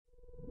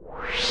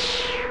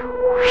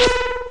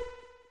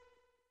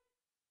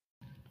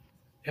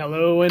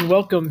Hello and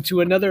welcome to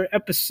another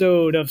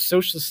episode of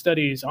Social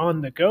Studies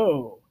on the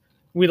Go.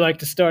 We like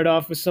to start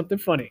off with something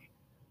funny.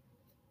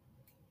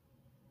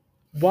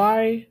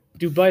 Why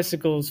do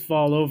bicycles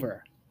fall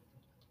over?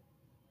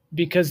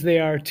 Because they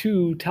are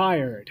too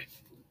tired.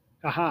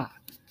 Aha.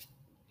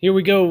 Here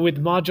we go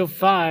with Module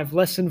 5,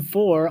 Lesson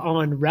 4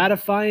 on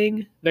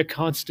ratifying the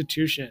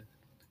Constitution.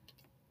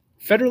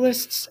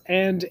 Federalists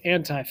and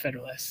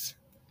Anti-Federalists.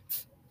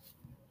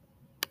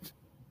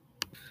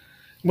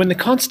 When the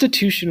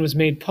Constitution was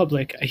made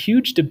public, a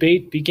huge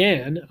debate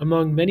began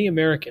among many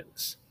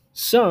Americans.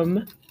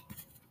 Some,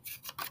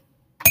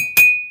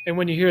 and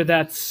when you hear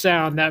that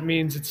sound, that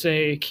means it's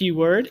a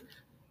keyword.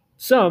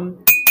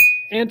 Some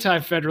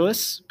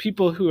anti-federalists,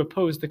 people who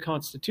opposed the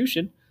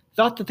Constitution,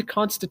 thought that the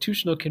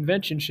Constitutional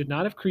Convention should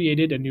not have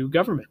created a new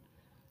government.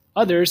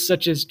 Others,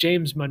 such as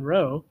James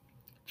Monroe,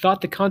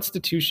 thought the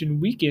Constitution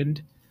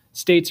weakened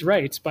states'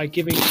 rights by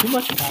giving too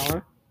much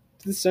power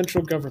to the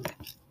central government.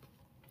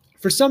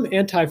 For some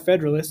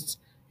anti-federalists,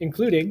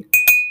 including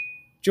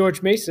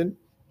George Mason,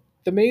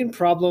 the main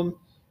problem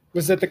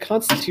was that the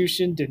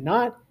Constitution did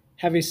not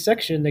have a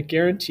section that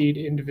guaranteed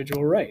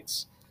individual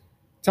rights.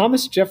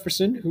 Thomas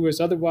Jefferson, who was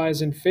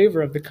otherwise in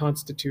favor of the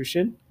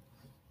Constitution,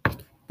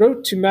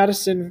 wrote to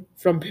Madison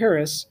from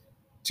Paris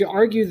to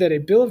argue that a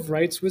Bill of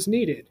Rights was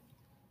needed.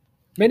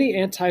 Many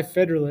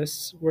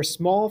anti-federalists were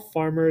small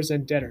farmers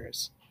and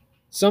debtors.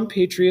 Some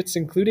patriots,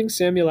 including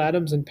Samuel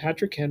Adams and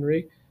Patrick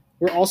Henry,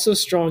 were also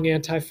strong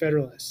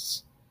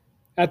anti-federalists.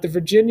 At the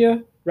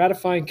Virginia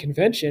Ratifying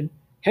Convention,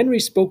 Henry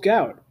spoke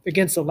out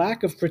against the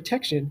lack of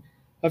protection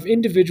of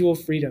individual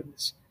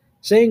freedoms,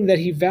 saying that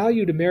he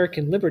valued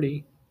American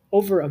liberty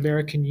over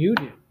American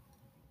union.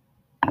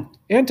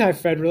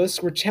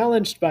 Anti-Federalists were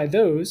challenged by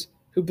those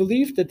who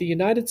believed that the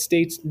United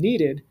States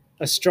needed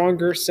a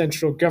stronger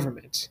central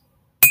government.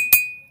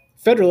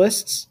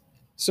 Federalists,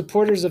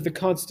 supporters of the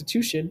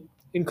Constitution,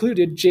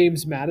 included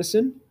James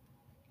Madison,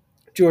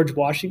 George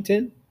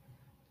Washington,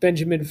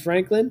 Benjamin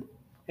Franklin,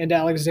 and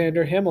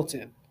Alexander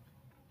Hamilton,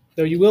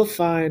 though you will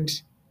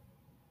find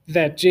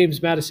that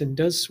James Madison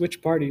does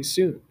switch parties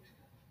soon.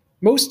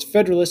 Most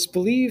Federalists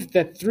believed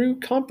that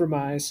through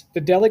compromise, the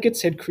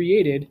delegates had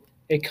created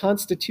a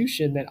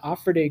constitution that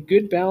offered a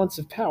good balance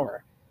of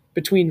power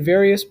between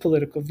various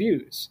political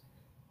views.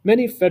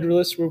 Many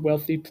Federalists were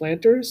wealthy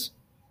planters,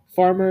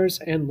 farmers,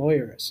 and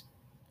lawyers.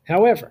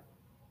 However,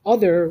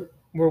 others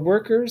were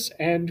workers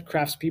and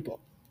craftspeople.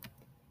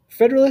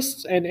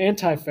 Federalists and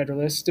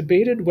Anti-Federalists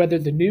debated whether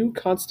the new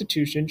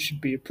Constitution should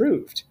be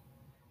approved.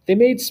 They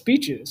made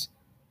speeches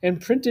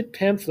and printed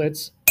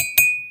pamphlets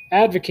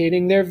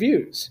advocating their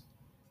views.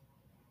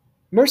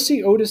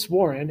 Mercy Otis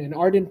Warren, an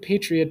ardent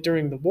patriot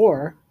during the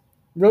war,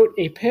 wrote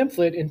a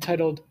pamphlet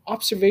entitled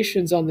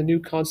Observations on the New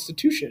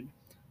Constitution,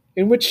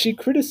 in which she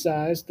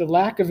criticized the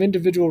lack of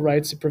individual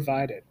rights it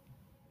provided.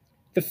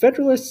 The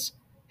Federalists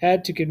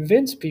had to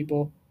convince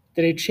people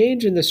that a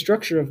change in the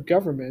structure of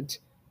government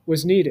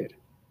was needed.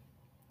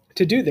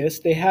 To do this,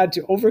 they had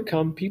to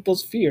overcome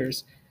people's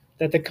fears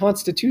that the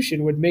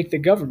Constitution would make the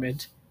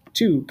government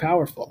too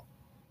powerful.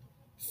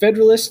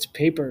 Federalist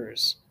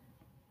Papers.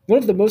 One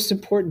of the most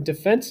important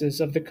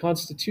defenses of the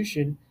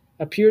Constitution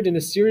appeared in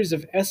a series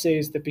of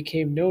essays that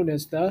became known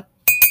as the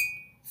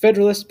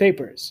Federalist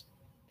Papers.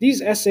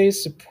 These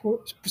essays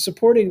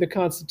supporting the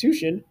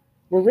Constitution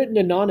were written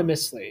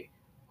anonymously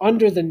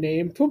under the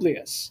name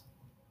Publius.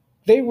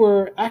 They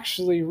were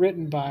actually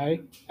written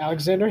by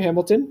Alexander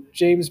Hamilton,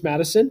 James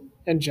Madison,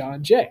 and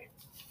John Jay.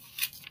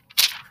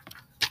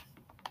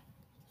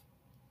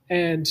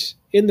 And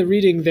in the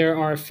reading, there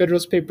are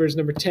Federalist Papers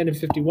number 10 and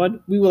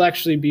 51. We will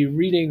actually be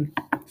reading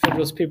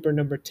Federalist Paper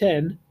number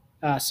 10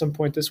 some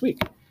point this week.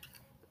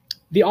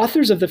 The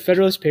authors of the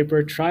Federalist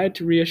Paper tried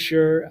to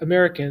reassure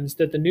Americans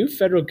that the new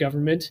federal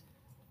government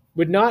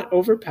would not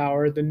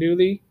overpower the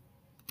newly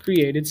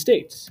created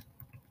states.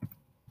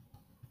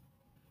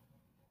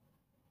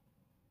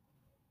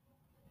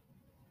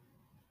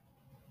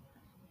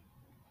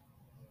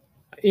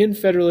 In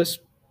Federalist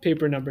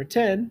Paper number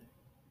 10,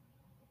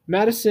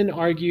 Madison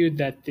argued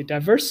that the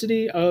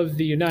diversity of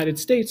the United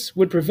States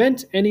would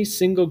prevent any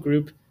single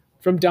group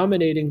from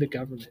dominating the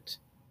government.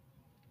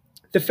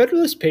 The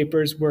Federalist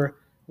Papers were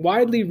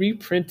widely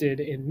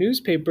reprinted in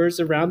newspapers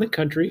around the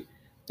country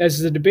as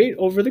the debate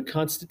over the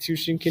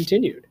Constitution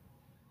continued.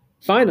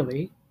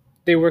 Finally,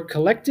 they were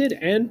collected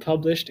and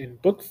published in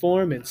book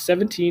form in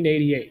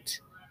 1788.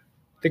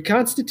 The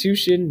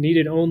Constitution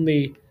needed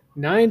only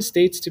 9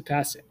 states to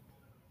pass it.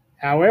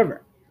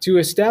 However, to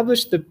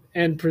establish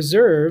and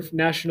preserve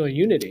national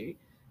unity,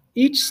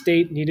 each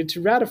state needed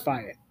to ratify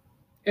it.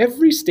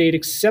 Every state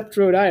except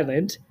Rhode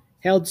Island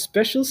held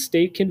special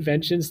state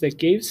conventions that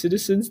gave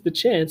citizens the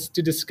chance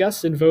to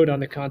discuss and vote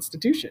on the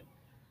Constitution.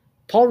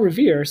 Paul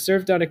Revere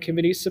served on a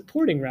committee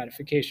supporting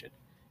ratification.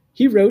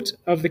 He wrote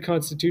of the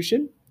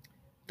Constitution,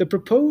 "The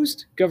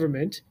proposed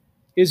government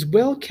is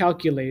well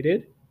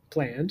calculated,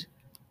 planned,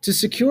 to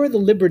secure the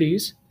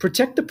liberties,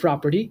 protect the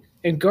property,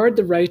 and guard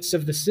the rights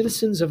of the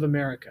citizens of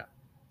America."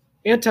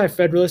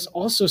 Anti-Federalists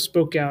also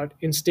spoke out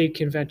in state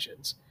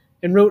conventions.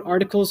 and wrote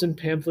articles and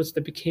pamphlets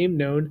that became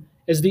known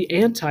as the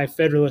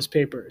Anti-Federalist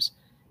Papers.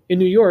 In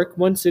New York,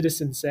 one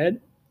citizen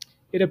said,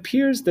 "It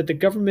appears that the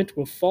government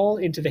will fall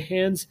into the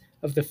hands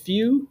of the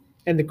few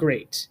and the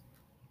great."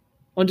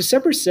 On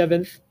December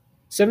 7th,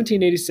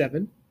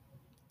 1787,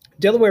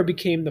 Delaware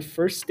became the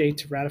first state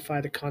to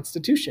ratify the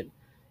Constitution.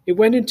 It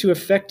went into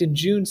effect in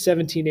June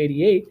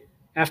 1788,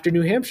 after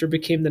New Hampshire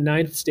became the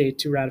ninth state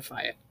to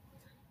ratify it.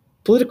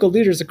 Political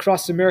leaders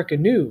across America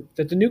knew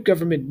that the new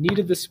government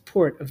needed the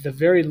support of the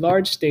very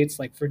large states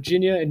like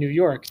Virginia and New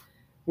York,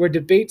 where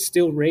debate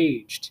still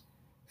raged.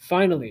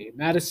 Finally,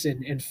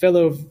 Madison and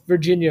fellow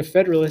Virginia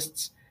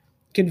Federalists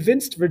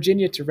convinced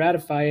Virginia to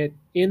ratify it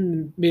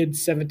in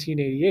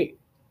mid-1788.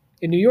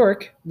 In New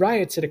York,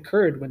 riots had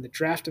occurred when the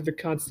draft of the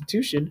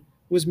Constitution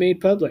was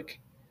made public.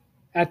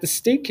 At the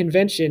state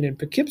convention in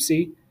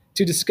Poughkeepsie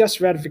to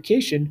discuss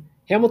ratification,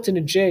 Hamilton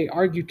and Jay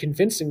argued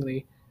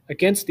convincingly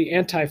against the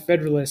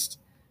Anti-Federalists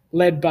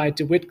led by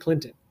DeWitt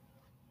Clinton.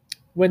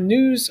 When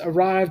news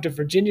arrived of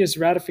Virginia's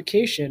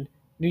ratification,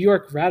 New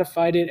York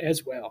ratified it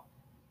as well.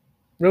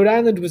 Rhode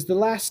Island was the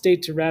last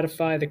state to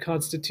ratify the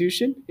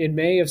Constitution in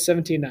May of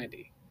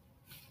 1790.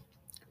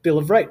 Bill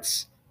of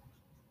Rights.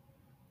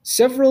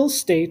 Several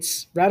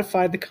states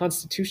ratified the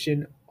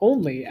Constitution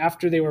only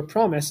after they were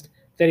promised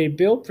that a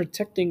bill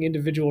protecting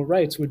individual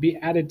rights would be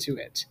added to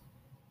it.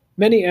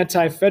 Many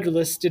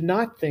anti-federalists did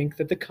not think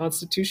that the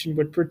Constitution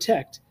would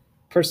protect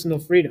personal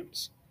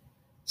freedoms.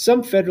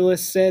 Some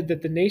Federalists said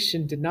that the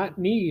nation did not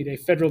need a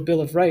federal Bill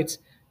of Rights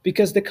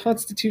because the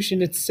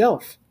Constitution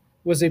itself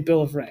was a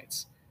Bill of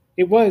Rights.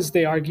 It was,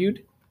 they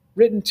argued,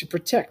 written to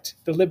protect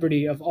the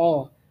liberty of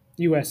all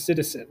U.S.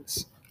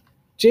 citizens.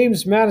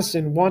 James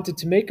Madison wanted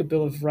to make a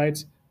Bill of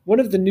Rights one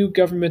of the new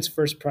government's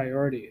first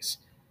priorities.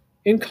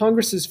 In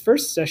Congress's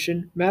first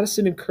session,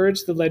 Madison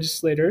encouraged the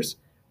legislators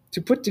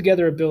to put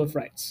together a Bill of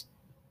Rights.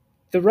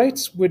 The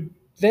rights would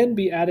then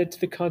be added to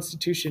the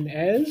Constitution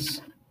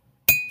as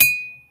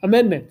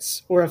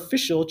amendments or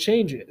official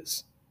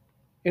changes.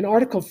 In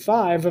Article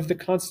 5 of the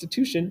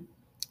Constitution,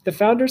 the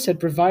founders had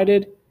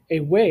provided a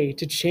way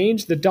to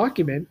change the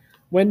document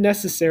when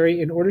necessary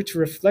in order to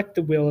reflect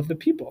the will of the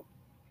people.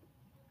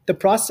 The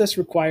process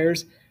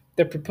requires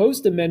that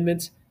proposed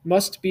amendments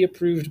must be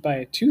approved by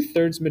a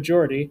 2/3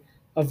 majority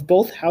of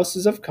both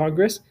houses of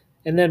Congress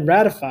and then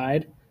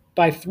ratified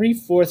by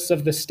 3/4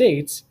 of the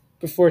states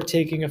before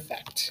taking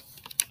effect.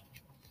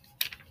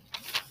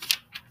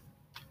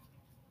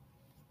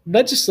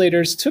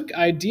 Legislators took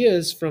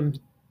ideas from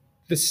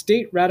the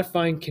state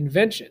ratifying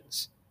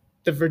conventions,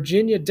 the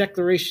Virginia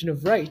Declaration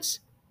of Rights,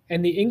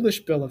 and the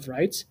English Bill of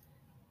Rights,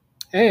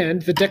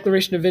 and the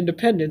Declaration of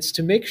Independence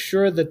to make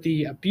sure that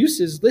the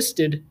abuses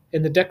listed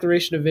in the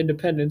Declaration of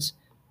Independence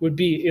would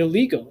be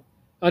illegal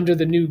under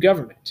the new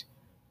government.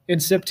 In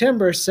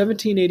September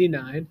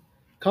 1789,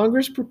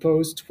 Congress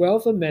proposed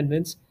 12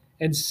 amendments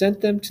and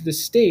sent them to the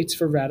states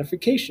for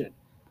ratification.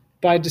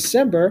 By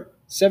December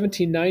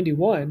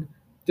 1791,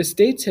 the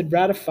states had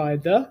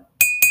ratified the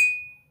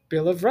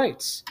Bill of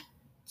Rights,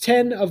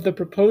 10 of the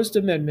proposed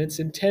amendments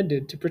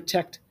intended to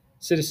protect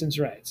citizens'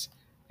 rights.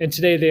 And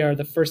today they are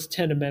the first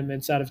 10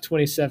 amendments out of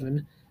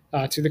 27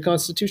 to the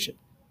Constitution.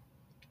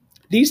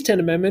 These 10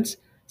 amendments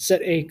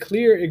set a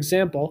clear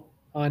example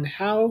on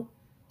how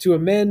to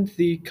amend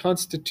the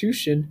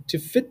Constitution to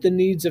fit the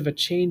needs of a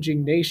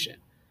changing nation.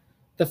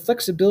 The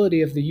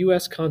flexibility of the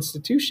U.S.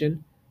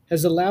 Constitution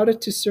has allowed it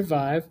to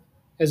survive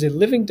as a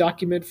living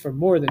document for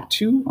more than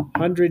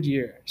 200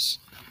 years.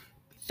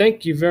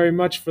 Thank you very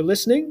much for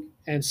listening,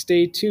 and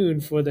stay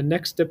tuned for the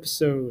next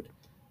episode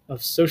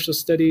of Social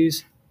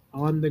Studies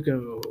on the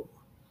Go.